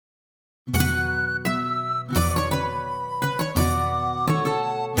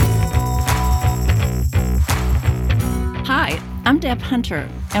Hi, I'm Deb Hunter,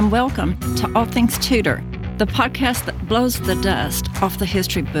 and welcome to All Things Tudor, the podcast that blows the dust off the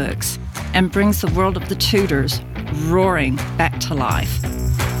history books and brings the world of the Tudors roaring back to life.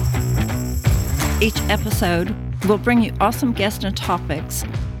 Each episode will bring you awesome guests and topics,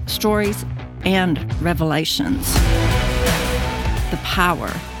 stories, and revelations. The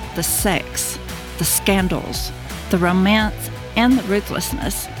power, the sex, the scandals, the romance, and the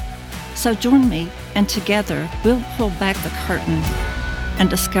ruthlessness. So join me, and together we'll pull back the curtain and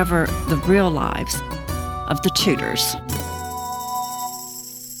discover the real lives of the Tudors.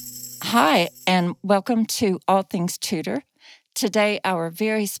 Hi, and welcome to All Things Tudor. Today, our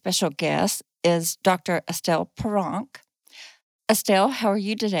very special guest is Dr. Estelle Paranque. Estelle, how are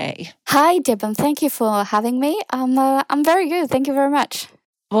you today? Hi, Deb, and thank you for having me. I'm very good. Thank you very much.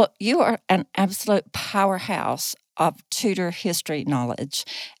 Well, you are an absolute powerhouse of Tudor history knowledge,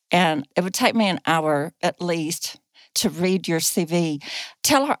 and it would take me an hour at least to read your CV.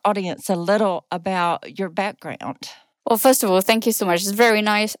 Tell our audience a little about your background. Well, first of all, thank you so much. It's very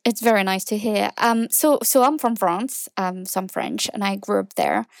nice. It's very nice to hear. So I'm from France. So I'm French, and I grew up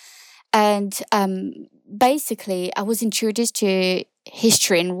there. And basically, I was introduced to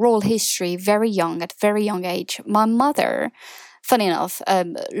history and world history at a very young age. My mother, funny enough,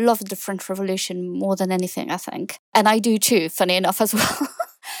 loved the French Revolution more than anything, I think. And I do too, funny enough as well.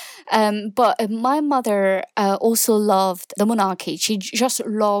 But my mother also loved the monarchy. She just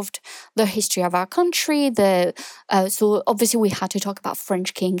loved the history of our country. So obviously we had to talk about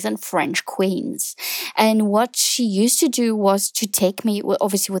French kings and French queens. And what she used to do was to take me,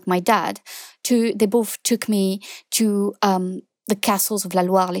 obviously with my dad, they both took me to the castles of la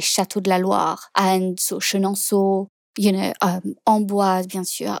Loire, les châteaux de la Loire, and so Chenonceau, Amboise, bien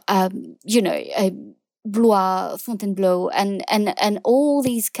sûr, Blois, Fontainebleau, and all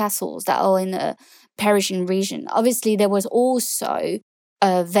these castles that are in the Parisian region. Obviously, there was also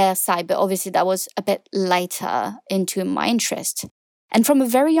Versailles, but obviously that was a bit later into my interest. And from a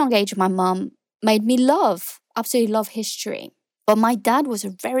very young age, my mom made me absolutely love history. But my dad was a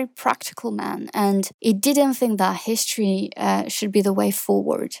very practical man, and he didn't think that history should be the way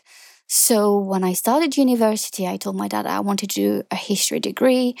forward. So when I started university, I told my dad I wanted to do a history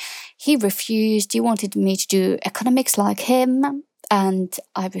degree. He refused. He wanted me to do economics like him, and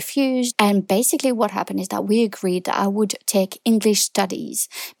I refused. And basically what happened is that we agreed that I would take English studies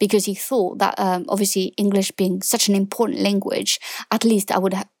because he thought that obviously English being such an important language, at least I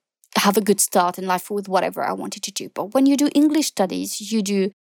would have a good start in life with whatever I wanted to do. But when you do English studies, you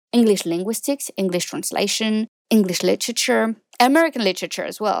do English linguistics, English translation, English literature, American literature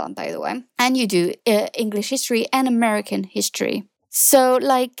as well, by the way. And you do English history and American history. So,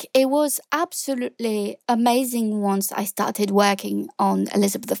 it was absolutely amazing once I started working on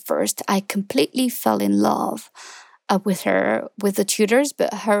Elizabeth I. I completely fell in love with her, with the Tudors,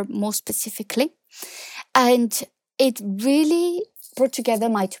 but her more specifically. And it really brought together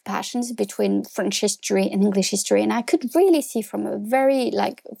my two passions between French history and English history. And I could really see from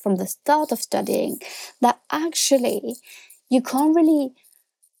from the start of studying that actually you can't really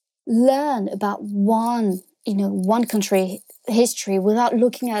learn about one country history without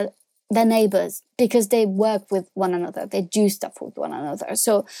looking at their neighbors, because they work with one another, they do stuff with one another.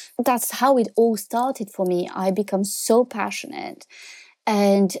 So that's how it all started for me. I become so passionate,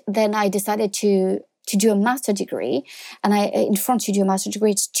 and then I decided to do a master degree. And in France, you do a master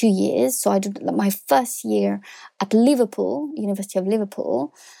degree, it's 2 years. So I did my first year at Liverpool, University of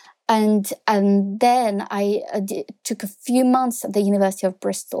Liverpool. And then I took a few months at the University of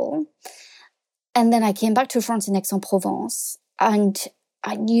Bristol. And then I came back to France in Aix-en-Provence. And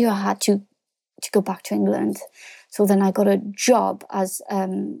I knew I had to go back to England. So then I got a job as a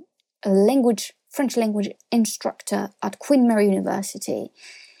French language instructor at Queen Mary University.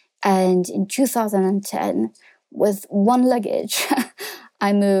 And in 2010, with one luggage,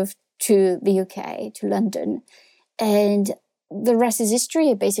 I moved to the UK, to London. And the rest is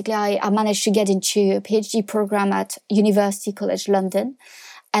history. Basically, I managed to get into a PhD program at University College London.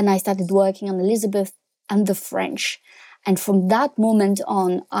 And I started working on Elizabeth and the French. And from that moment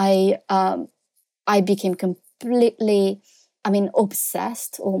on, I became completely,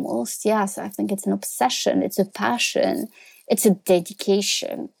 obsessed almost. Yes, I think it's an obsession. It's a passion. It's a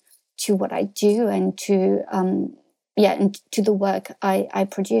dedication to what I do and to the work I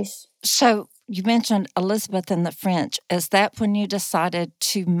produce. So you mentioned Elizabeth and the French. Is that when you decided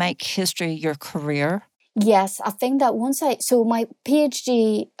to make history your career? Yes, I think that so my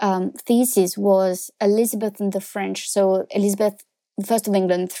PhD thesis was Elizabeth and the French. So Elizabeth first of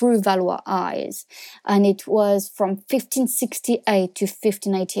England through Valois eyes. And it was from 1568 to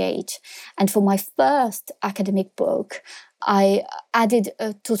 1588. And for my first academic book, I added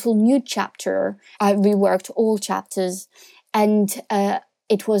a total new chapter. I reworked all chapters, and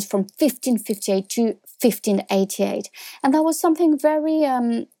it was from 1558 to 1588. And that was something very,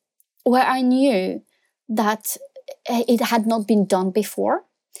 where I knew that it had not been done before.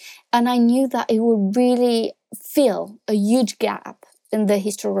 And I knew that it would really fill a huge gap in the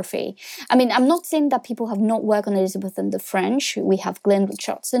historiography. I mean, I'm not saying that people have not worked on Elizabeth and the French. We have Glenn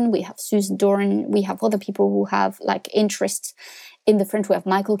Richardson, we have Susan Doran, we have other people who have like interests in the French. We have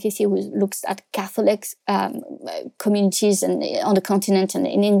Michael Casey, who looks at Catholic communities and on the continent and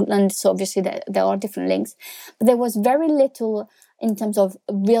in England. So obviously there are different links. But there was very little in terms of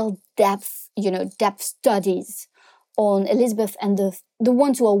real depth, depth studies on Elizabeth and the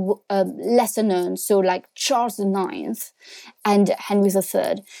ones who are lesser known, so like Charles IX and Henry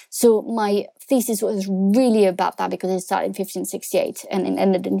III. So my thesis was really about that because it started in 1568 and it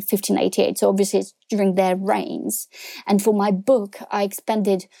ended in 1588. So obviously it's during their reigns. And for my book, I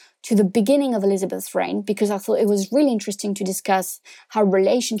expanded to the beginning of Elizabeth's reign because I thought it was really interesting to discuss her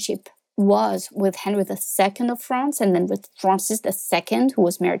relationship was with Henry II of France and then with Francis II, who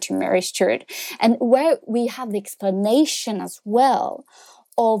was married to Mary Stuart, and where we have the explanation as well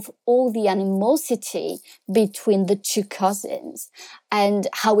of all the animosity between the two cousins and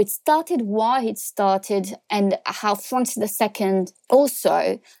how it started, why it started, and how Francis II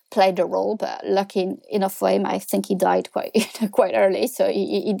also played a role, but lucky enough for him, I think he died quite early, so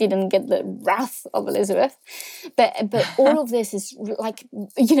he didn't get the wrath of Elizabeth. But all of this is like,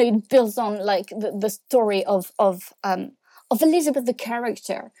 it builds on like the story of Elizabeth, the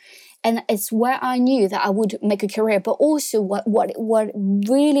character. And it's where I knew that I would make a career. But also what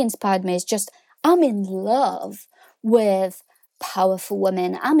really inspired me is just I'm in love with powerful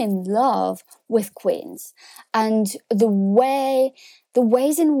women. I'm in love with queens. And the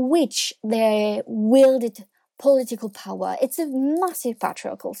ways in which they wielded political power. It's a massive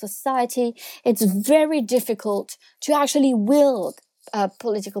patriarchal society. It's very difficult to actually wield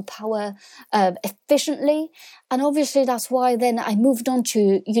political power efficiently. And obviously that's why then I moved on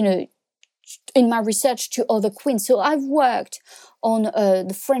to, in my research to other queens. So I've worked on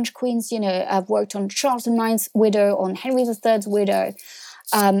the French queens, I've worked on Charles IX's widow, on Henry III's widow.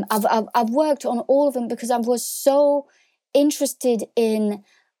 I've worked on all of them because I was so interested in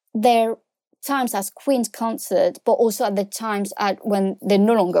their times as queens consort, but also at the times when they're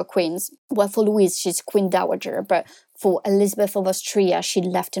no longer queens. Well, for Louise, she's Queen Dowager, but for Elizabeth of Austria, she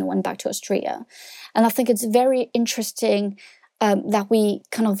left and went back to Austria. And I think it's very interesting that we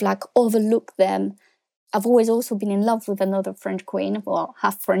kind of like overlook them. I've always also been in love with another French queen, well,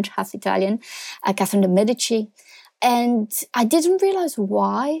 half French, half Italian, Catherine de Medici. And I didn't realize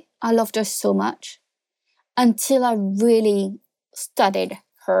why I loved her so much until I really studied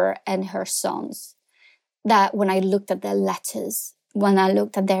her and her sons. That when I looked at their letters, when I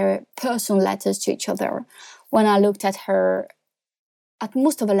looked at their personal letters to each other, when I looked at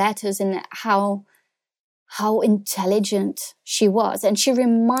most of her letters and how intelligent she was. And she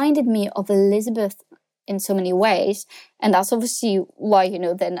reminded me of Elizabeth in so many ways. And that's obviously why,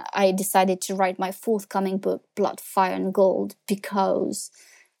 then I decided to write my forthcoming book, Blood, Fire and Gold, because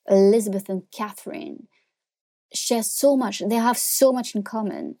Elizabeth and Catherine share so much. They have so much in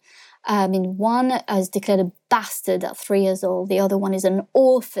common. I mean, one is declared a bastard at 3 years old. The other one is an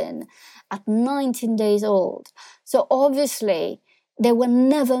orphan at 19 days old. So obviously, they were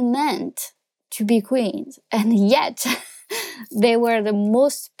never meant to be queens. And yet, they were the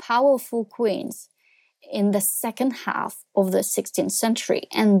most powerful queens in the second half of the 16th century.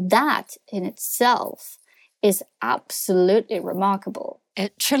 And that in itself is absolutely remarkable.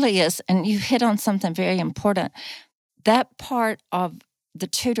 It truly is. And you hit on something very important. That part of the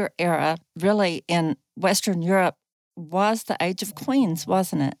Tudor era, really in Western Europe, was the age of queens,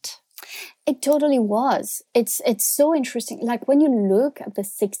 wasn't it? It totally was. It's so interesting. Like when you look at the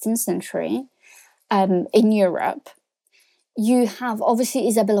 16th century in Europe, you have obviously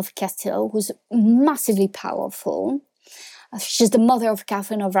Isabel of Castile, who's massively powerful. She's the mother of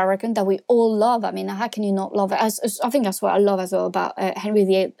Catherine of Aragon that we all love. I mean, how can you not love her? I think that's what I love as well about Henry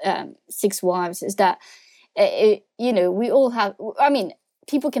VIII, 6 wives, is that, we all have, I mean,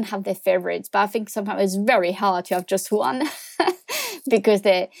 people can have their favorites, but I think sometimes it's very hard to have just one because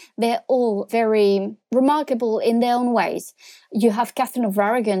they're all very remarkable in their own ways. You have Catherine of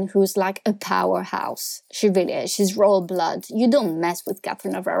Aragon, who's like a powerhouse. She really is. She's royal blood. You don't mess with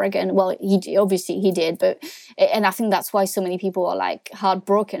Catherine of Aragon. Well, obviously he did, and I think that's why so many people are like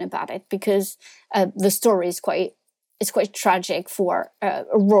heartbroken about it, because the story is quite it's quite tragic for a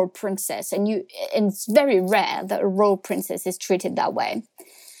royal princess, and it's very rare that a royal princess is treated that way.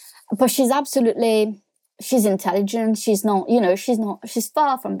 But she's intelligent. She's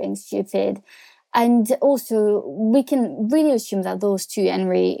far from being stupid. And also, we can really assume that those two,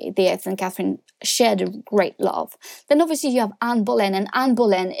 Henry VIII and Catherine, shared a great love. Then obviously you have Anne Boleyn, and Anne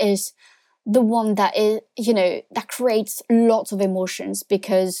Boleyn is the one that that creates lots of emotions,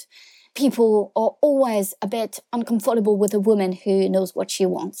 because people are always a bit uncomfortable with a woman who knows what she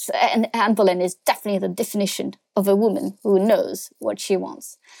wants. And Anne Boleyn is definitely the definition of a woman who knows what she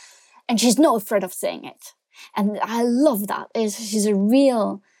wants. And she's not afraid of saying it. And I love that. She's a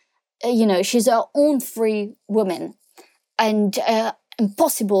real, she's her own free woman, and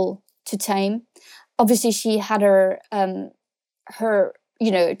impossible to tame. Obviously, she had her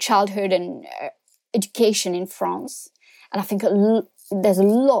childhood and education in France. And I think there's a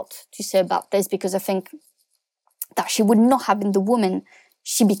lot to say about this, because I think that she would not have been the woman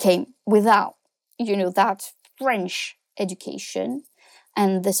she became without, that French education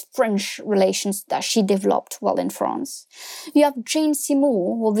and this French relations that she developed while in France. You have Jane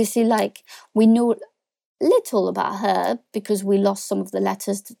Seymour, obviously, we know little about her because we lost some of the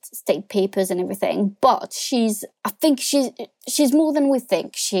letters, the state papers and everything, but I think she's more than we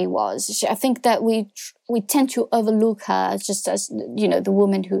think she was. I think that we tend to overlook her just as, the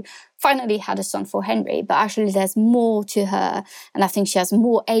woman who finally had a son for Henry, but actually there's more to her, and I think she has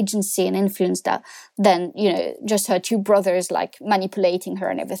more agency and influence than just her two brothers manipulating her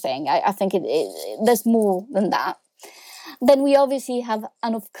and everything. I think there's more than that. Then we obviously have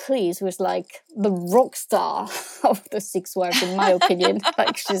Anne of Cleves, who is the rock star of the Six Wives, in my opinion.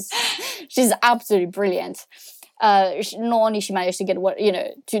 She's absolutely brilliant. Not only she managed to get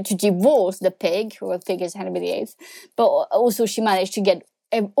to divorce the pig, who a pig is Henry VIII, but also she managed to get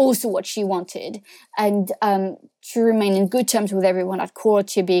also what she wanted, and to remain in good terms with everyone at court,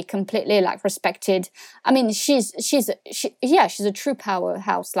 to be completely respected. I mean, she's a true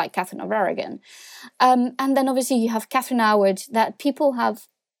powerhouse, like Catherine of Aragon. And then obviously you have Catherine Howard, that people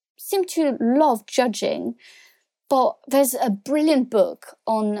seem to love judging, but there's a brilliant book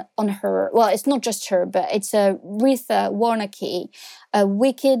on her. Well, it's not just her, but it's Retha Warnocky,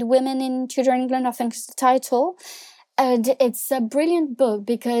 Wicked Women in Tudor England, I think is the title. And it's a brilliant book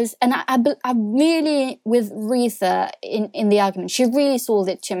because, and I'm really with Retha in the argument. She really sold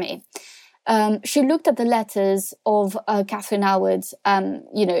it to me. She looked at the letters of Catherine Howard,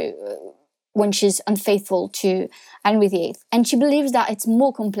 when she's unfaithful to Henry VIII. And she believes that it's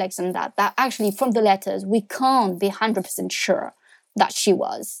more complex than that actually from the letters, we can't be 100% sure that she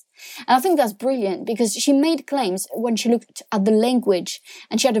was. And I think that's brilliant, because she made claims when she looked at the language,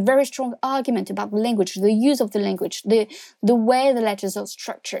 and she had a very strong argument about the language, the use of the language, the way the letters are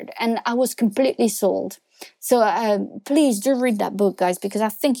structured. And I was completely sold. So please do read that book, guys, because I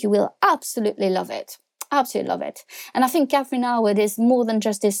think you will absolutely love it. Absolutely love it. And I think Catherine Howard is more than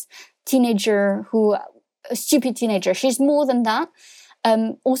just this teenager a stupid teenager. She's more than that.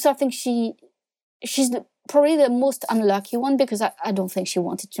 Also, I think she's probably the most unlucky one, because I don't think she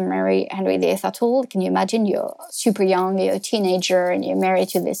wanted to marry Henry VIII at all. Can you imagine? You're super young, you're a teenager, and you're married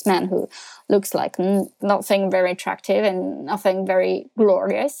to this man who looks like nothing very attractive and nothing very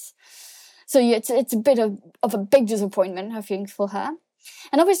glorious. So it's a bit of a big disappointment, I think, for her.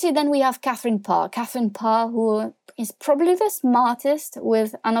 And obviously then we have Catherine Parr. Catherine Parr, who is probably the smartest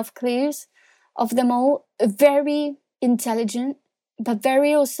with Anne of Cleves of them all. Very intelligent, but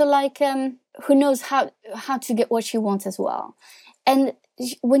very also who knows how to get what she wants as well. And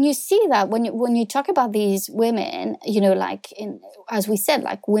when you see that, when you talk about these women, as we said,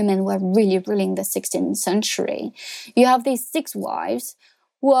 women were really ruling the 16th century. You have these six wives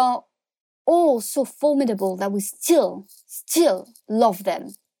who are all so formidable that we still love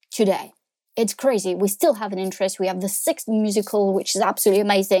them today. It's crazy. We still have an interest. We have the sixth musical, which is absolutely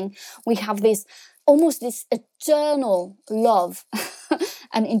amazing. We have almost this eternal love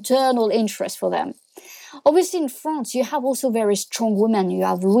and internal interest for them. Obviously, in France, you have also very strong women. You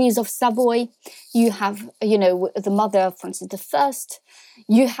have Louise of Savoy. You have, the mother of Francis I.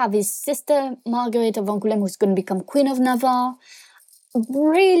 You have his sister, Marguerite of Angoulême, who's going to become Queen of Navarre.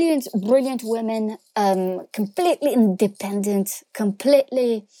 Brilliant women, completely independent,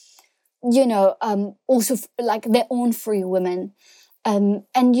 completely, also their own free women.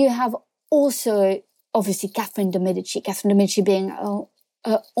 And you have also, obviously, Catherine de Medici being her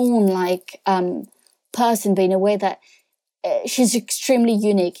own, person, but in a way that she's extremely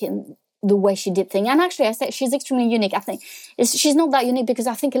unique in the way she did things. And actually, I say she's extremely unique. I think she's not that unique, because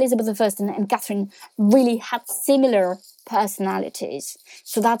I think Elizabeth I and Catherine really had similar personalities.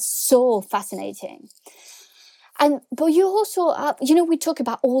 So that's so fascinating. But you also have, we talk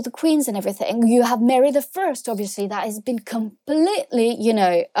about all the queens and everything. You have Mary the First, obviously, that has been completely,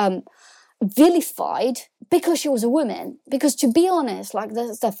 vilified because she was a woman. Because to be honest, like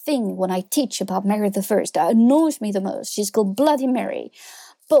that's the thing when I teach about Mary the First that annoys me the most. She's called Bloody Mary.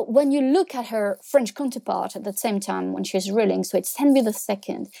 But when you look at her French counterpart at the same time when she was ruling, so it's Henry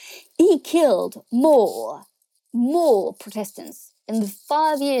II, he killed more Protestants in the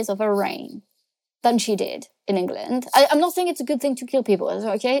 5 years of her reign than she did in England. I'm not saying it's a good thing to kill people,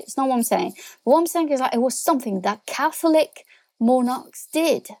 okay? It's not what I'm saying. What I'm saying is that it was something that Catholic monarchs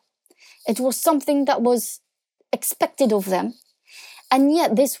did. It was something that was expected of them. And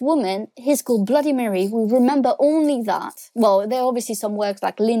yet this woman, he's called Bloody Mary, we remember only that. Well, there are obviously some works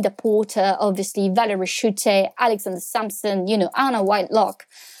like Linda Porter, obviously Valerie Schutte, Alexander Sampson, Anna Whitelock,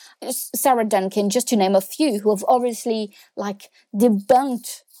 Sarah Duncan, just to name a few, who have obviously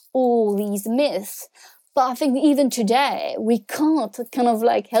debunked all these myths. But I think even today, we can't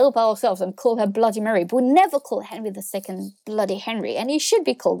help ourselves and call her Bloody Mary. But we never call Henry II Bloody Henry. And he should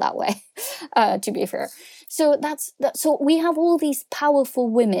be called that way, to be fair. So so we have all these powerful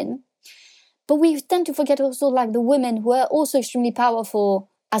women. But we tend to forget also the women who are also extremely powerful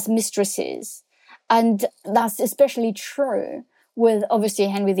as mistresses. And that's especially true with obviously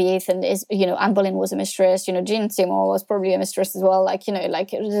Henry VIII and Anne Boleyn was a mistress, Jean Seymour was probably a mistress as well, it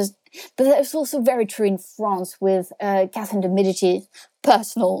was. But that's also very true in France with Catherine de Medici,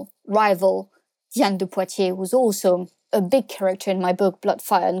 personal rival Diane de Poitiers, who's also a big character in my book Blood,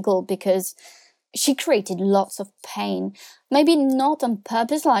 Fire and Gold, because she created lots of pain, maybe not on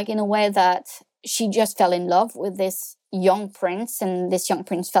purpose, in a way that she just fell in love with this young prince and this young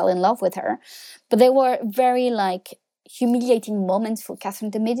prince fell in love with her, but they were very humiliating moments for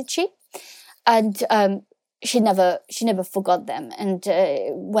Catherine de Medici, and she never forgot them. And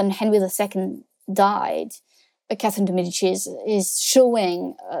when Henry II died, Catherine de Medici is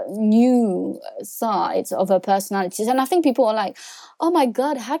showing new sides of her personalities, and I think people are like, "Oh my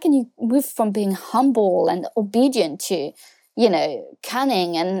God, how can you move from being humble and obedient to,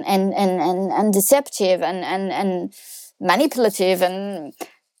 cunning and deceptive and manipulative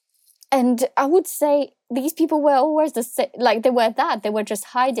and I would say these people were always the same, they were just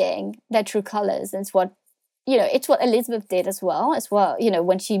hiding their true colors. It's what Elizabeth did as well,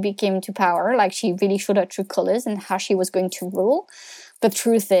 when she became to power, she really showed her true colors and how she was going to rule. The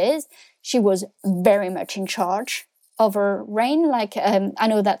truth is, she was very much in charge of her reign. I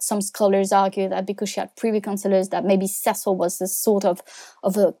know that some scholars argue that because she had privy councillors, that maybe Cecil was a sort of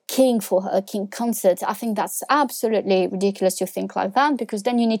a king for her, king consort. I think that's absolutely ridiculous to think like that, because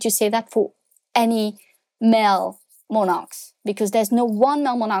then you need to say that for any male monarchs, because there's no one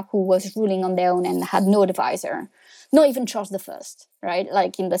male monarch who was ruling on their own and had no advisor. Not even Charles I,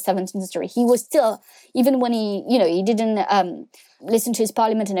 right? In the 17th century, he was still, even when he didn't listen to his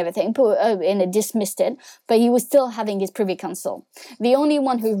parliament and everything, and dismissed it, but he was still having his privy council. The only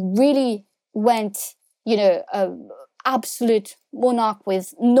one who really went, absolute monarch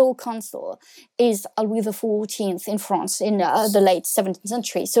with no council is Louis XIV in France in the late 17th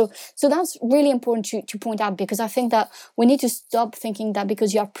century. So that's really important to point out, because I think that we need to stop thinking that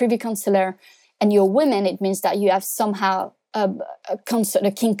because you have privy councillor and you're women, it means that you have somehow a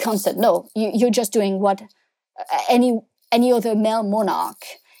king consort. No, you're just doing what any other male monarch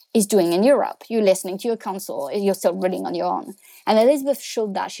is doing in Europe. You're listening to your council, you're still ruling on your own. And Elizabeth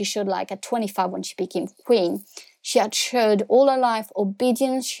showed that. She showed at 25 when she became queen, she had showed all her life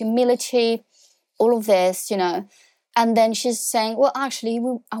obedience, humility, all of this, And then she's saying, well, actually,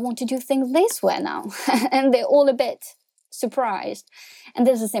 I want to do things this way now. And they're all a bit surprised. And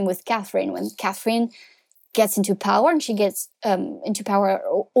there's the same with Catherine. When Catherine gets into power, and she gets into power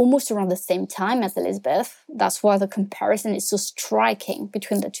almost around the same time as Elizabeth. That's why the comparison is so striking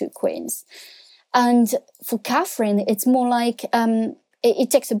between the two queens. And for Catherine, it's more it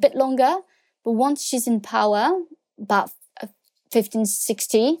takes a bit longer, but once she's in power, about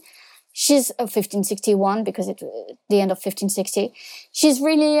 1560, she's 1561, because it's the end of 1560, she's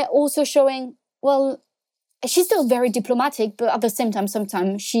really also showing, well, she's still very diplomatic, but at the same time,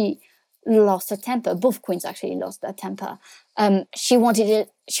 sometimes she lost her temper. Both queens actually lost their temper. She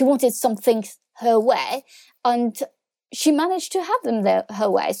wanted something her way, and she managed to have them her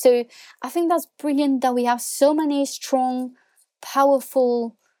way. So I think that's brilliant that we have so many strong,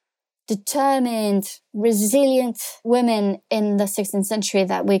 powerful, determined, resilient women in the 16th century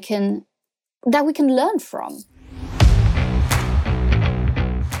that we can learn from.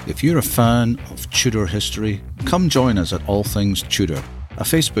 If you're a fan of Tudor history, come join us at All Things Tudor, a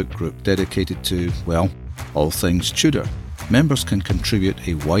Facebook group dedicated to, all things Tudor. Members can contribute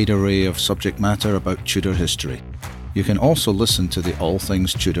a wide array of subject matter about Tudor history. You can also listen to the All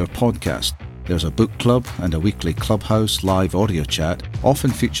Things Tudor podcast. There's a book club and a weekly Clubhouse live audio chat,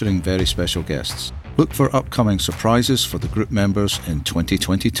 often featuring very special guests. Look for upcoming surprises for the group members in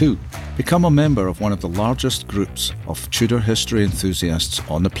 2022. Become a member of one of the largest groups of Tudor history enthusiasts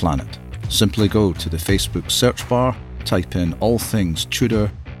on the planet. Simply go to the Facebook search bar, type in All Things Tudor,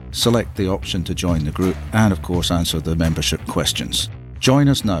 select the option to join the group, and of course answer the membership questions. Join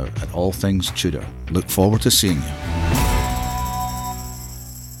us now at All Things Tudor. Look forward to seeing you.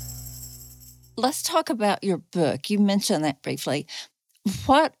 Let's talk about your book. You mentioned that briefly.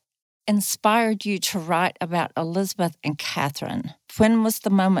 What inspired you to write about Elizabeth and Catherine? When was the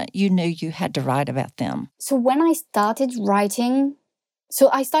moment you knew you had to write about them? So when I started writing,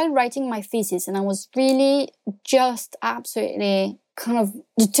 I started writing my thesis, and I was really just absolutely kind of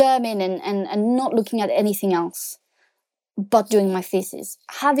determined and not looking at anything else but doing my thesis.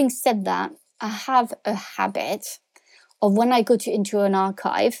 Having said that, I have a habit of when I go into an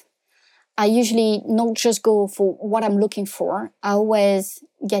archive, I usually not just go for what I'm looking for. I always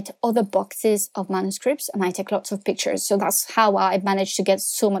get other boxes of manuscripts and I take lots of pictures. So that's how I managed to get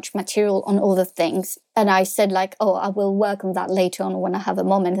so much material on other things. And I said I will work on that later on when I have a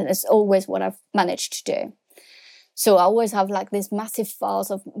moment. And it's always what I've managed to do. So I always have these massive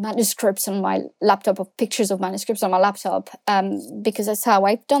files of manuscripts on my laptop, of pictures of manuscripts on my laptop, because that's how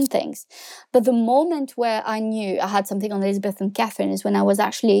I've done things. But the moment where I knew I had something on Elizabeth and Catherine is when I was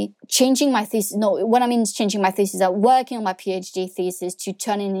actually changing my thesis. No, what I mean is changing my thesis, working on my PhD thesis to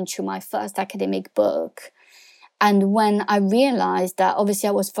turn it into my first academic book. And when I realized that obviously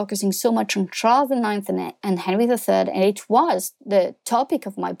I was focusing so much on Charles IX and Henry III, and it was the topic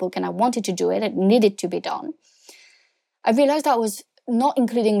of my book and I wanted to do it, it needed to be done. I realized I was not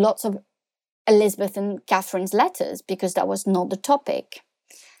including lots of Elizabeth and Catherine's letters because that was not the topic.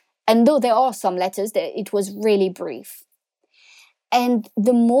 And though there are some letters, it was really brief. And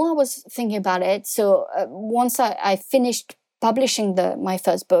the more I was thinking about it, so once I finished publishing my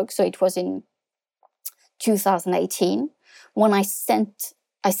first book, so it was in 2018, when I sent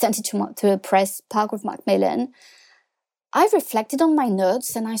it to a press, Paragraph Macmillan, I reflected on my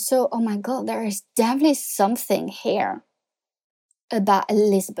notes and I saw, oh my God, there is definitely something here about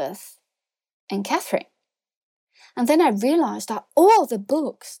Elizabeth and Catherine. And then I realized that all the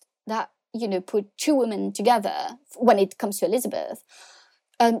books that, put two women together when it comes to Elizabeth,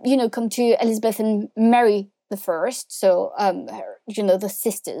 come to Elizabeth and Mary the First, so, the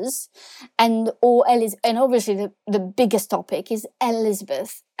sisters, and obviously the biggest topic is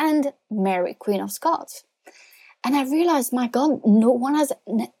Elizabeth and Mary, Queen of Scots. And I realized, my God, no one has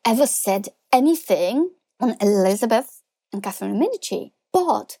ever said anything on Elizabeth and Catherine of Medici,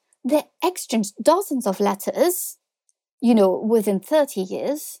 but they exchanged dozens of letters, within 30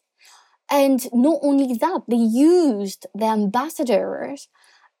 years. And not only that, they used the ambassadors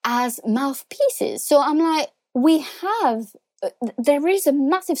as mouthpieces. So I'm like, there is a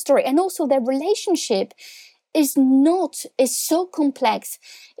massive story. And also their relationship is so complex.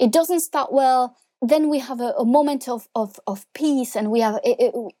 It doesn't start well. Then we have a moment of peace, and we have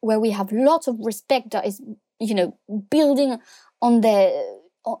where we have lots of respect that is, building on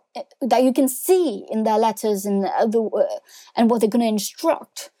that you can see in their letters and what they're going to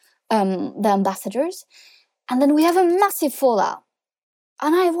instruct the ambassadors. And then we have a massive fallout.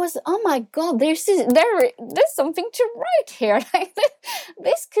 And I was, oh my God, there's something to write here.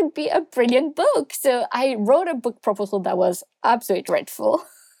 This could be a brilliant book. So I wrote a book proposal that was absolutely dreadful.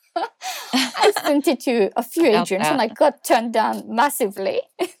 I sent it to a few agents and I got turned down massively.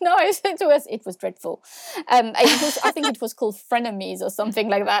 No, it was dreadful. I think it was called Frenemies or something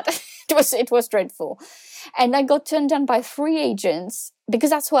like that. It was dreadful. And I got turned down by 3 agents because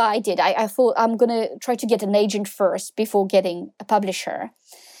that's what I did. I thought I'm going to try to get an agent first before getting a publisher.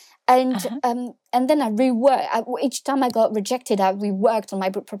 And then I reworked. Each time I got rejected, I reworked on my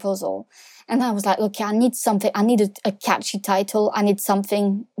book proposal. And I was like, okay, I need something. I need a catchy title. I need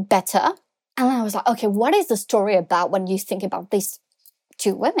something better. And I was like, okay, what is the story about when you think about these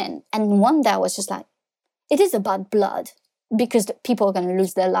 2 women? And one day I was just like, it is about blood because people are going to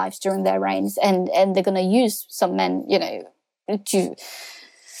lose their lives during their reigns, and they're going to use some men, to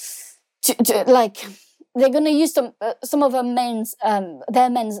they're going to use some of their men's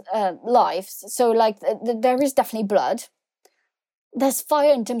lives. So there is definitely blood. There's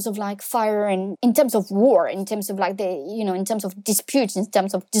fire in terms of fire, and in terms of war, in terms of in terms of disputes, in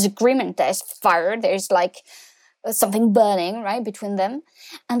terms of disagreement, there's fire. There's something burning right between them,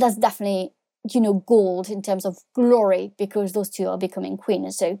 and that's definitely gold in terms of glory, because those two are becoming queen.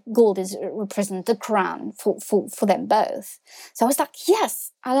 And so gold represents the crown for them both. So I was like,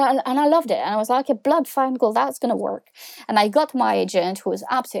 yes. And I loved it. And I was like, okay, blood, fire, and gold, that's going to work. And I got my agent, who was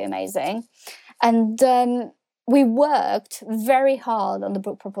absolutely amazing. And we worked very hard on the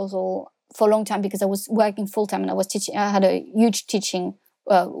book proposal for a long time, because I was working full time and I was teaching. I had a huge teaching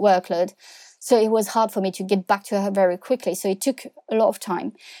workload. So it was hard for me to get back to her very quickly. So it took a lot of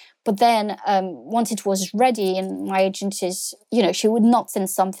time. But then once it was ready, and my agent is, she would not send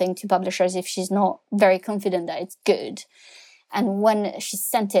something to publishers if she's not very confident that it's good. And when she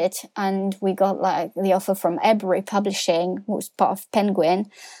sent it, and we got like the offer from Ebury Publishing, who was part of Penguin,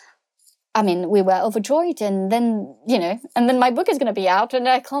 I mean, we were overjoyed. And then, my book is going to be out, and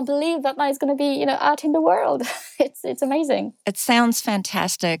I can't believe that now it's going to be, out in the world. It's amazing. It sounds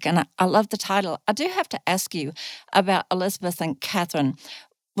fantastic, and I love the title. I do have to ask you about Elizabeth and Catherine.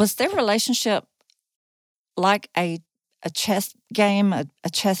 Was their relationship like a chess game, a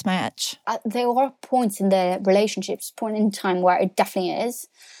chess match? There are points in their relationships, point in time where it definitely is.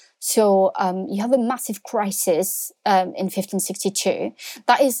 So you have a massive crisis in 1562.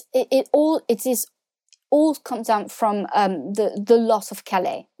 That is, it all comes down from the loss of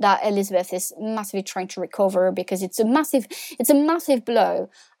Calais that Elizabeth is massively trying to recover, because it's a massive blow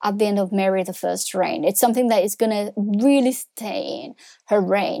at the end of Mary I's reign. It's something that is going to really stain her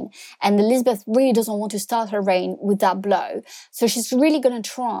reign, and Elizabeth really doesn't want to start her reign with that blow. So she's really going to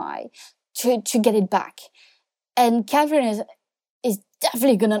try to get it back, and Catherine is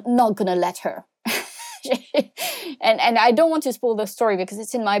definitely not gonna let her. And I don't want to spoil the story because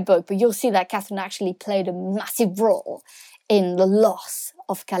it's in my book, but you'll see that Catherine actually played a massive role in the loss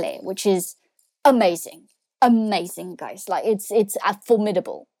of Calais, which is amazing, guys. Like it's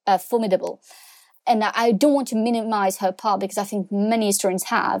formidable. And I don't want to minimize her part, because I think many historians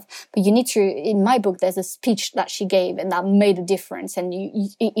have, but you need to, in my book, there's a speech that she gave and that made a difference, and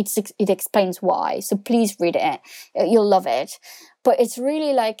it explains why. So please read it. You'll love it. But it's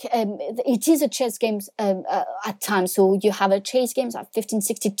really like, it is a chess game at times. So you have a chess games at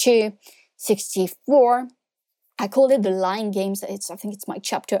 1562, 64. I call it the Lion Games. I think it's my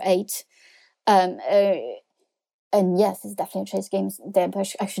chapter 8. And yes, it's definitely a chess games there,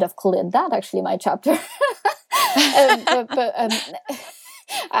 but I should have called it that, actually, my chapter.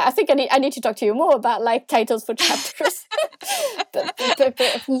 I think I need to talk to you more about like titles for chapters. but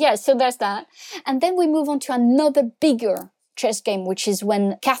yeah, so there's that. And then we move on to another bigger chess game, which is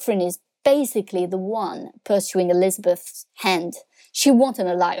when Catherine is basically the one pursuing Elizabeth's hand. She wants an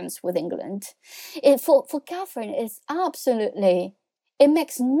alliance with England. For Catherine, it's absolutely, it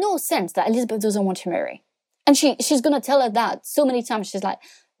makes no sense that Elizabeth doesn't want to marry. And she's going to tell her that so many times. She's like,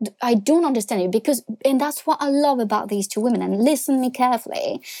 I don't understand you, and that's what I love about these two women. And listen to me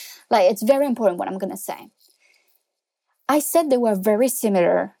carefully. Like, it's very important what I'm going to say. I said they were very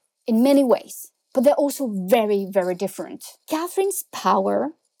similar in many ways, but they're also very, very different. Catherine's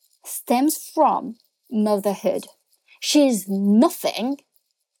power stems from motherhood. She is nothing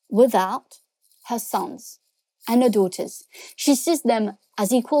without her sons and her daughters. She sees them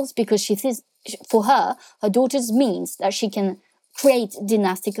as equals because she sees, for her daughters means that she can create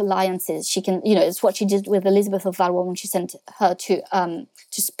dynastic alliances. She can, it's what she did with Elizabeth of Valois when she sent her to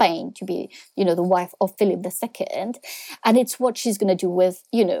Spain to be, the wife of Philip II. And it's what she's going to do with,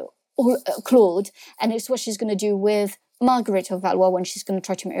 Claude. And it's what she's going to do with Margaret of Valois when she's going to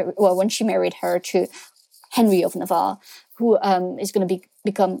try to marry, when she married her to Henry of Navarre, who is going to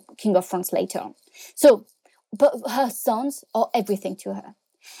become King of France later. So, but her sons are everything to her.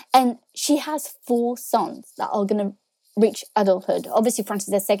 And she has 4 sons that are going to reach adulthood. Obviously,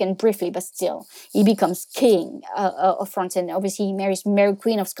 Francis II briefly, but still, he becomes king of France. And obviously, he marries Mary,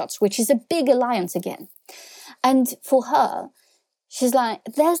 Queen of Scots, which is a big alliance again. And for her, she's like,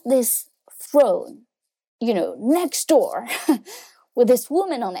 there's this throne, next door with this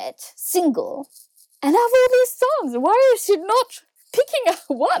woman on it, single, and have all these sons. Why is she not picking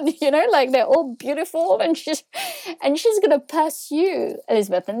one, like they're all beautiful, and she's going to pursue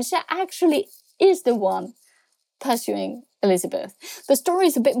Elizabeth, and she actually is the one pursuing Elizabeth. The story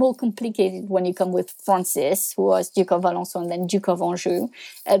is a bit more complicated when you come with Francis, who was Duke of Alençon and then Duke of Anjou.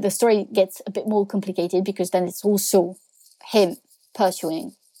 The story gets a bit more complicated because then it's also him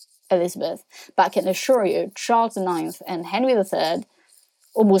pursuing Elizabeth. But I can assure you, Charles IX and Henry III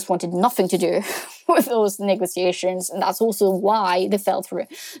almost wanted nothing to do with those negotiations, and that's also why they fell through.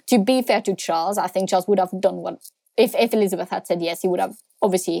 To be fair to Charles, I think Charles would have done what, if Elizabeth had said yes, he would have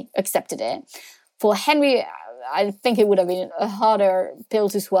obviously accepted it. For Henry, I think it would have been a harder pill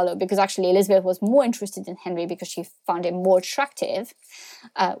to swallow, because actually Elizabeth was more interested in Henry because she found him more attractive,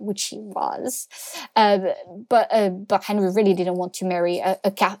 which he was. But Henry really didn't want to marry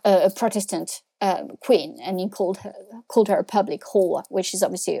a Protestant queen, and he called her a public whore, which is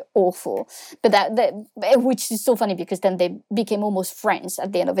obviously awful. But that which is so funny, because then they became almost friends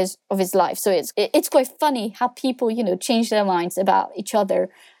at the end of his life. So it's quite funny how people, change their minds about each other,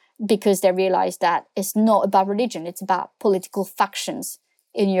 because they realize that it's not about religion, it's about political factions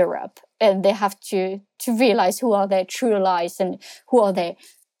in Europe, and they have to realize who are their true allies and who are their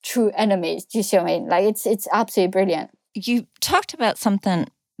true enemies. Do you see what I mean? Like, it's absolutely brilliant. You talked about something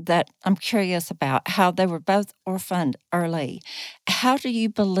that I'm curious about, how they were both orphaned early. How do you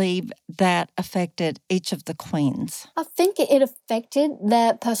believe that affected each of the queens? I think it affected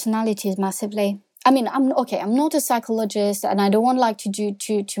their personalities massively. I mean, I'm not a psychologist, and I don't want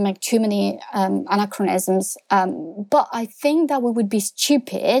to make too many anachronisms, but I think that we would be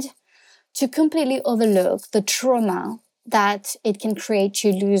stupid to completely overlook the trauma that it can create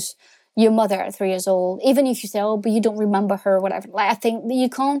to lose your mother at 3 years old, even if you say, oh, but you don't remember her, whatever. Like, I think you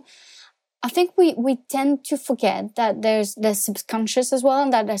can't. I think we tend to forget that there's subconscious as well,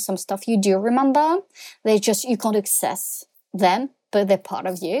 and that there's some stuff you do remember. You can't access them, but they're part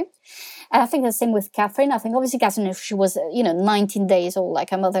of you. And I think the same with Catherine. I think obviously Catherine, if she was 19 days old, like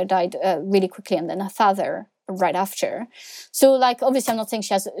her mother died really quickly, and then her father right after. So, like, obviously I'm not saying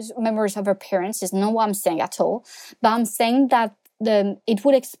she has memories of her parents. It's not what I'm saying at all. But I'm saying that it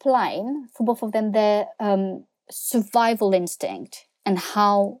would explain for both of them their survival instinct and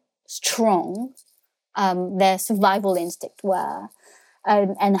how strong their survival instinct were,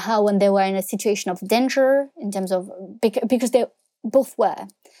 and how when they were in a situation of danger, in terms of because they both were.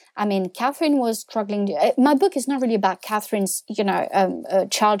 I mean, Catherine was struggling. My book is not really about Catherine's,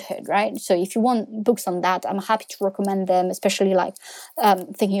 childhood, right? So if you want books on that, I'm happy to recommend them, especially like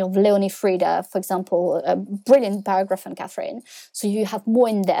thinking of Leonie Frieda, for example, a brilliant paragraph on Catherine. So you have more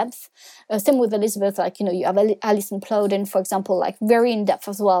in depth. Same with Elizabeth, you have Alison Plowden, for example, like very in depth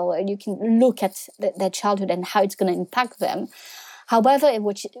as well. And you can look at their childhood and how it's going to impact them. However,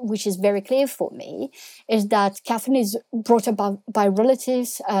 which is very clear for me, is that Catherine is brought up by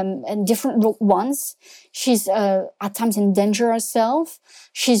relatives and different ones. She's at times in danger herself.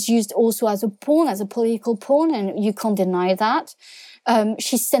 She's used also as a pawn, as a political pawn, and you can't deny that.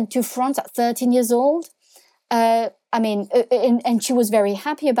 She's sent to France at 13 years old. And she was very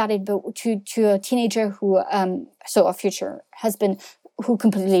happy about it, but to a teenager so a future husband, who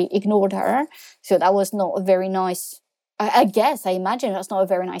completely ignored her. So that was not a very nice. I imagine that's not a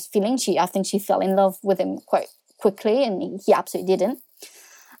very nice feeling. I think she fell in love with him quite quickly, and he absolutely didn't.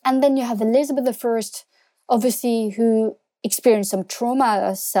 And then you have Elizabeth I, obviously, who experienced some trauma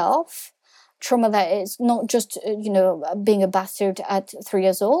herself. Trauma that is not just, being a bastard at 3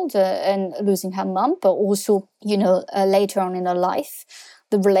 years old and losing her mum, but also, later on in her life.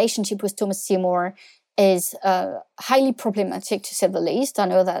 The relationship with Thomas Seymour is highly problematic, to say the least. I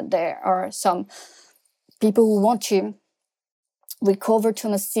know that there are some people who want to recover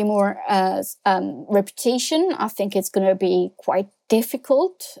Thomas Seymour's reputation. I think it's going to be quite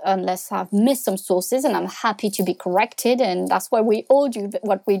difficult unless I've missed some sources, and I'm happy to be corrected. And that's why we all do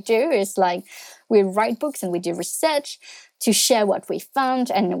what we do, is like we write books and we do research to share what we found,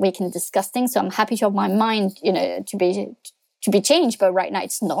 and we can discuss things. So I'm happy to have my mind, to be changed, but right now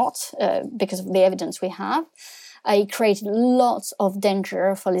it's not because of the evidence we have. He created lots of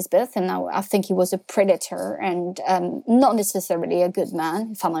danger for Elizabeth, and now I think he was a predator and not necessarily a good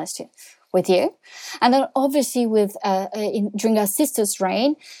man, if I'm honest with you. And then obviously during her sister's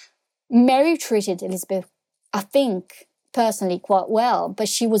reign, Mary treated Elizabeth, I think, personally quite well, but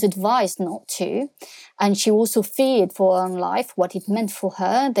she was advised not to. And she also feared for her own life, what it meant for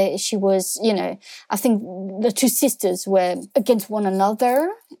her. She was, I think the two sisters were against one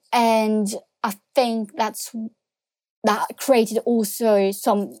another. And I think that created also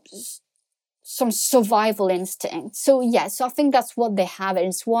some survival instinct. So I think that's what they have. And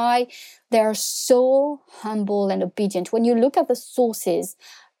it's why they're so humble and obedient. When you look at the sources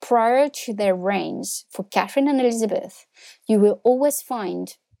prior to their reigns for Catherine and Elizabeth, you will always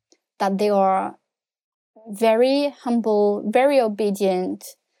find that they are very humble, very obedient,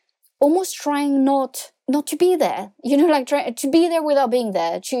 almost trying not to be there. Like trying to be there without being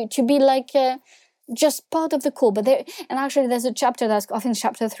there, to be like just part of the court. But actually there's a chapter that's, I think,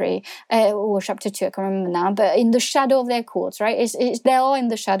 chapter 3 or chapter 2, I can't remember now, but in the shadow of their courts, right? They are in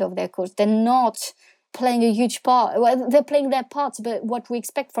the shadow of their courts. They're not playing a huge part. Well, they're playing their parts, but what we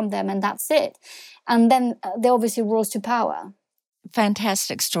expect from them, and that's it. And then they obviously rose to power.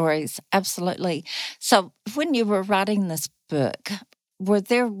 Fantastic stories, absolutely. So when you were writing this book, were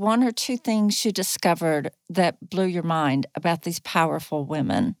there one or two things you discovered that blew your mind about these powerful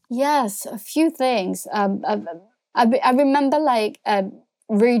women? Yes, a few things. I remember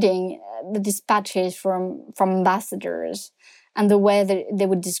reading the dispatches from ambassadors, and the way that they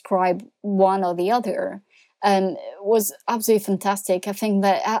would describe one or the other was absolutely fantastic. I think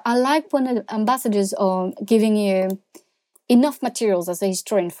that I like when ambassadors are giving you enough materials as a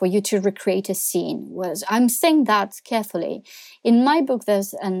historian for you to recreate a scene. I'm saying that carefully. In my book,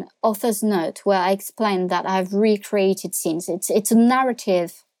 there's an author's note where I explain that I've recreated scenes. It's a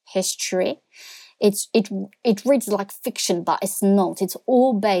narrative history. It reads like fiction, but it's not. It's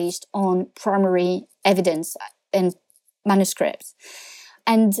all based on primary evidence and manuscripts.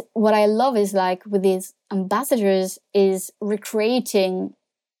 And what I love is, like, with these ambassadors, is recreating,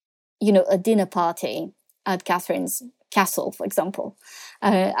 a dinner party at Catherine's castle, for example.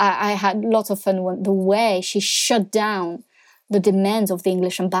 I had lots of fun when the way she shut down the demands of the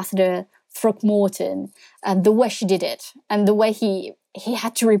English ambassador Throckmorton, and the way she did it, and the way he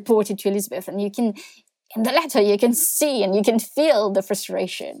had to report it to Elizabeth. And you can, in the letter, you can see and you can feel the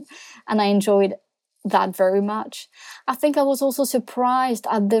frustration. And I enjoyed that very much. I think I was also surprised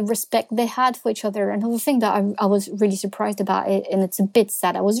at the respect they had for each other. Another thing that I was really surprised about, and it's a bit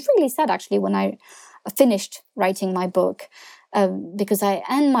sad. I was really sad, actually, when I finished writing my book, because I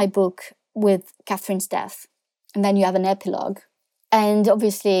end my book with Catherine's death, and then you have an epilogue. And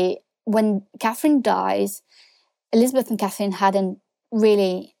obviously, when Catherine dies, Elizabeth and Catherine hadn't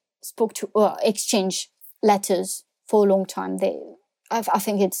really spoke to or exchanged letters for a long time. I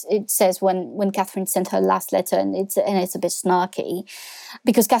think it says when Catherine sent her last letter, and it's a bit snarky,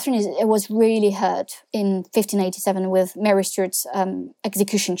 because Catherine was really hurt in 1587 with Mary Stuart's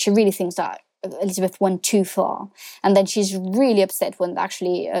execution. She really thinks that Elizabeth went too far, and then she's really upset when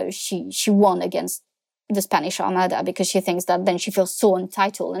actually she won against the Spanish Armada, because she thinks that then she feels so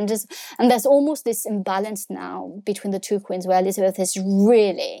entitled, and there's almost this imbalance now between the two queens, where Elizabeth is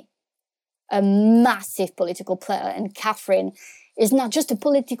really a massive political player, and Catherine is not just a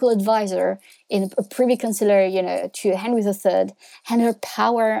political advisor in a privy councillor, to Henry III, and her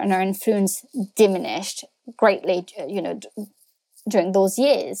power and her influence diminished greatly, during those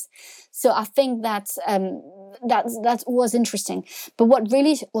years. So I think that was interesting. But what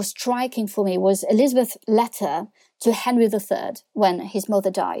really was striking for me was Elizabeth's letter to Henry III when his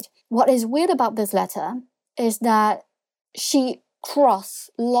mother died. What is weird about this letter is that she crossed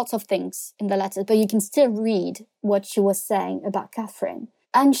lots of things in the letter, but you can still read what she was saying about Catherine.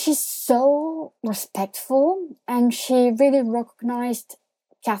 And she's so respectful, and she really recognized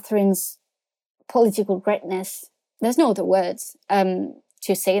Catherine's political greatness. There's no other words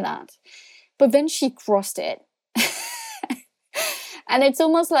to say that. But then she crossed it. And it's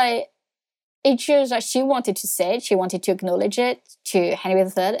almost like it shows that she wanted to say it, she wanted to acknowledge it to Henry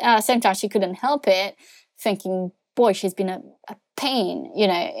III. And at the same time, she couldn't help it, thinking, boy, she's been a pain,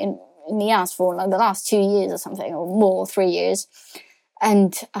 in the ass for like the last 2 years or something, or more, 3 years.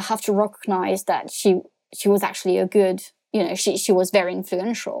 And I have to recognize that she was actually a good, she was very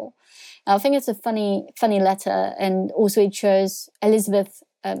influential. I think it's a funny letter, and also it shows Elizabeth's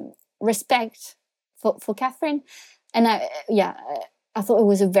respect for Catherine. And I thought it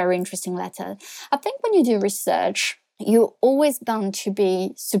was a very interesting letter. I think when you do research, you're always bound to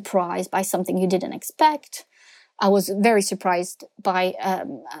be surprised by something you didn't expect. I was very surprised by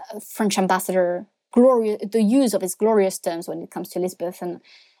French ambassador the use of his glorious terms when it comes to Elizabeth, and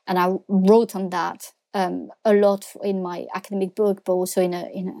I wrote on that a lot in my academic book, but also in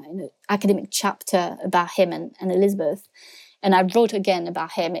an academic chapter about him and Elizabeth. And I wrote again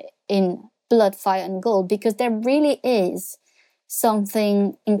about him in Blood, Fire and Gold, because there really is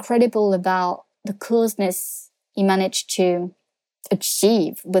something incredible about the closeness he managed to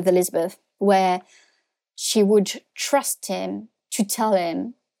achieve with Elizabeth, where she would trust him to tell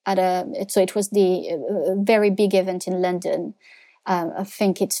him so it was the very big event in London. I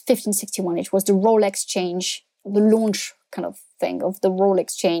think it's 1561. It was the Royal Exchange, the launch kind of thing of the Royal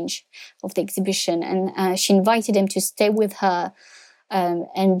Exchange of the exhibition, and she invited him to stay with her. And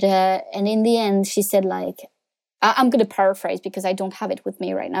in the end, she said, like, I'm going to paraphrase because I don't have it with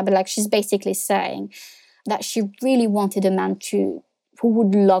me right now, but like she's basically saying that she really wanted a man who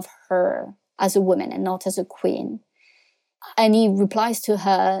would love her as a woman and not as a queen. And he replies to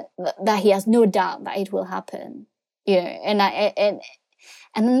her that he has no doubt that it will happen. And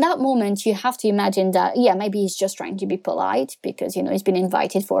in that moment, you have to imagine that, maybe he's just trying to be polite because, he's been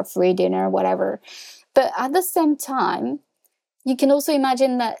invited for a free dinner or whatever. But at the same time, you can also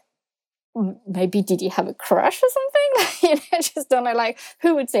imagine that maybe did he have a crush or something? I just don't know, like,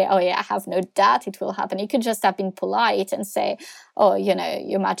 who would say, oh yeah, I have no doubt it will happen. He could just have been polite and say, oh,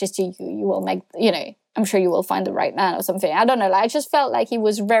 Your Majesty, you will make, I'm sure you will find the right man or something. I don't know. Like, I just felt like he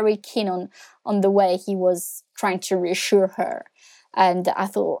was very keen on the way he was trying to reassure her. And I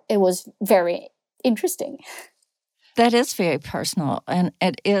thought it was very interesting. That is very personal, and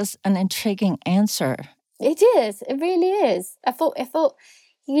it is an intriguing answer. It is. It really is. I thought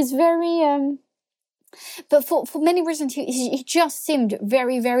he's very, but for many reasons, he just seemed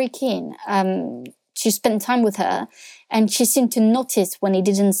very, very keen to spend time with her, and she seemed to notice when he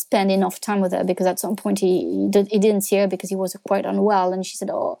didn't spend enough time with her, because at some point he didn't see her because he was quite unwell, and she said,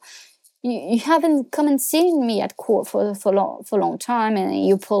 "Oh, you haven't come and seen me at court for a long time," and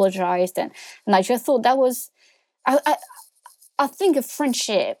you apologized, and I just thought that was, I think a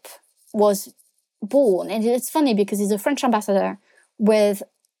friendship was born, and it's funny because he's a French ambassador with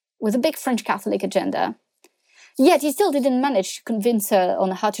a big French Catholic agenda. Yet he still didn't manage to convince her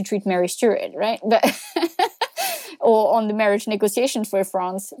on how to treat Mary Stuart, right? But or on the marriage negotiations for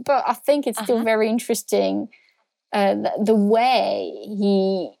France. But I think it's still very interesting the way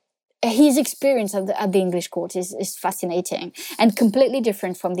his experience at the English court is fascinating and completely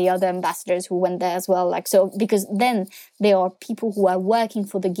different from the other ambassadors who went there as well. Like, so, because then there are people who are working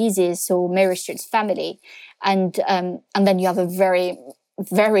for the Guises, so Mary Stuart's family, and then you have a very,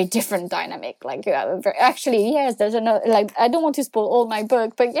 very different dynamic. Like, you have actually, yes, there's another, like, I don't want to spoil all my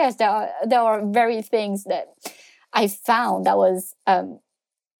book, but yes, there are very things that I found that was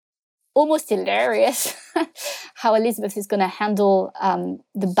almost hilarious. How Elizabeth is going to handle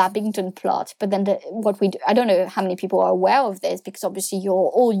the Babington plot. But then I don't know how many people are aware of this, because obviously you're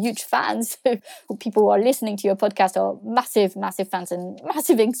all huge fans. People who are listening to your podcast are massive, massive fans and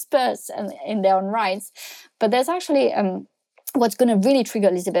massive experts in their own rights. But there's actually what's going to really trigger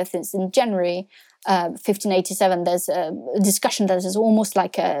Elizabeth is in January 1587. There's a discussion that is almost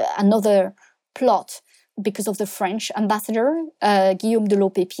like another plot because of the French ambassador, Guillaume de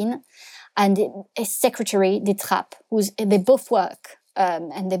Lopépine, and his secretary, Détrappe, they both work,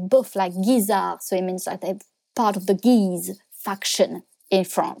 and they're both like Guisards, so it means like they're part of the Guise faction in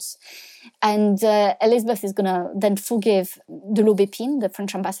France. And Elizabeth is going to then forgive de Lopépine, the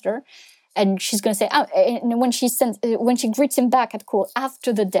French ambassador, and she's going to say, and when she greets him back at court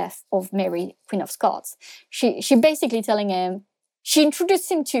after the death of Mary, Queen of Scots, she basically telling him, she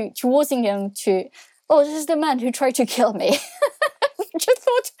introduced him to Walsingham to, oh, this is the man who tried to kill me. Just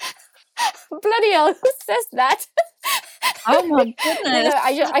thought, bloody hell, who says that? Oh my goodness!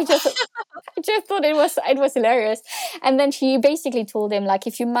 I just thought it was hilarious. And then she basically told him, like,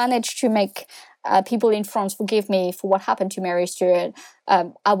 if you manage to make people in France forgive me for what happened to Mary Stuart,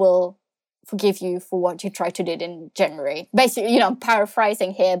 I will forgive you for what you tried to do in January. Basically, I'm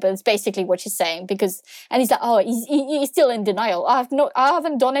paraphrasing here, but it's basically what she's saying. And he's like, oh, he's still in denial. I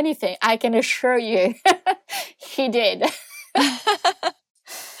haven't done anything. I can assure you, he did.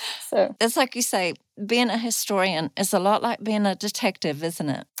 So it's like you say, being a historian is a lot like being a detective, isn't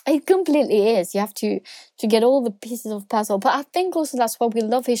it? It completely is. You have to get all the pieces of puzzle. But I think also that's why we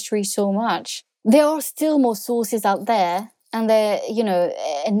love history so much. There are still more sources out there. And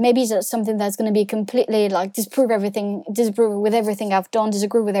and maybe it's something that's going to be completely like disagree with everything I've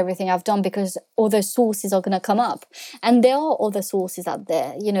done, because other sources are going to come up. And there are other sources out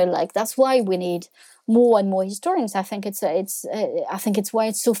there, like that's why we need more and more historians. I think it's why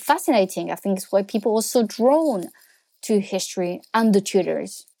it's so fascinating. I think it's why people are so drawn to history and the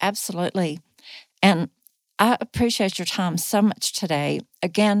Tudors. Absolutely. And I appreciate your time so much today.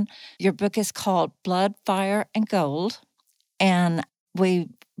 Again, your book is called Blood, Fire, and Gold. And we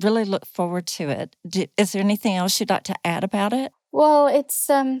really look forward to it. Is there anything else you'd like to add about it? Well, it's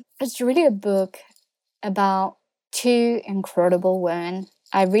really a book about two incredible women.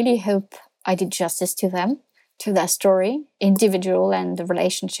 I really hope I did justice to them, to their story, individual and the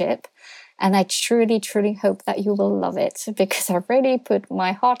relationship. And I truly, truly hope that you will love it, because I really put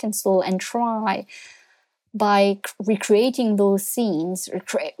my heart and soul and try by recreating those scenes.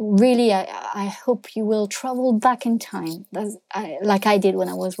 Really, I hope you will travel back in time, like I did when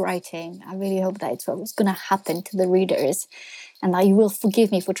I was writing. I really hope that it's what's going to happen to the readers, and that you will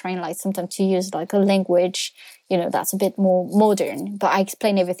forgive me for trying, like, sometimes to use like a language, that's a bit more modern. But I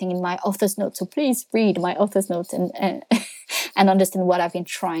explain everything in my author's notes, so please read my author's notes and understand what I've been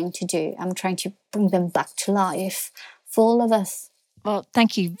trying to do. I'm trying to bring them back to life for all of us. Well,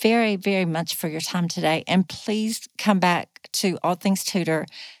 thank you very, very much for your time today. And please come back to All Things Tudor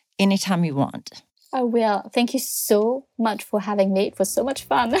anytime you want. I will. Thank you so much for having me. It was so much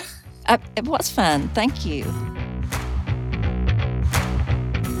fun. It was fun. Thank you.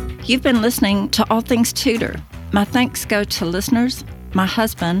 You've been listening to All Things Tudor. My thanks go to listeners, my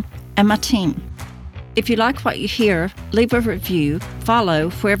husband, and my team. If you like what you hear, leave a review,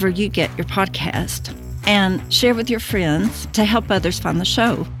 follow wherever you get your podcast, and share with your friends to help others find the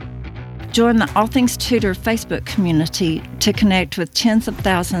show. Join the All Things Tudor Facebook community to connect with tens of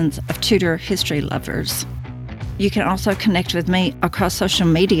thousands of Tudor history lovers. You can also connect with me across social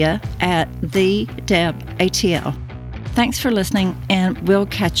media at TheDebATL. Thanks for listening, and we'll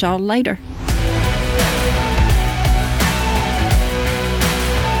catch y'all later.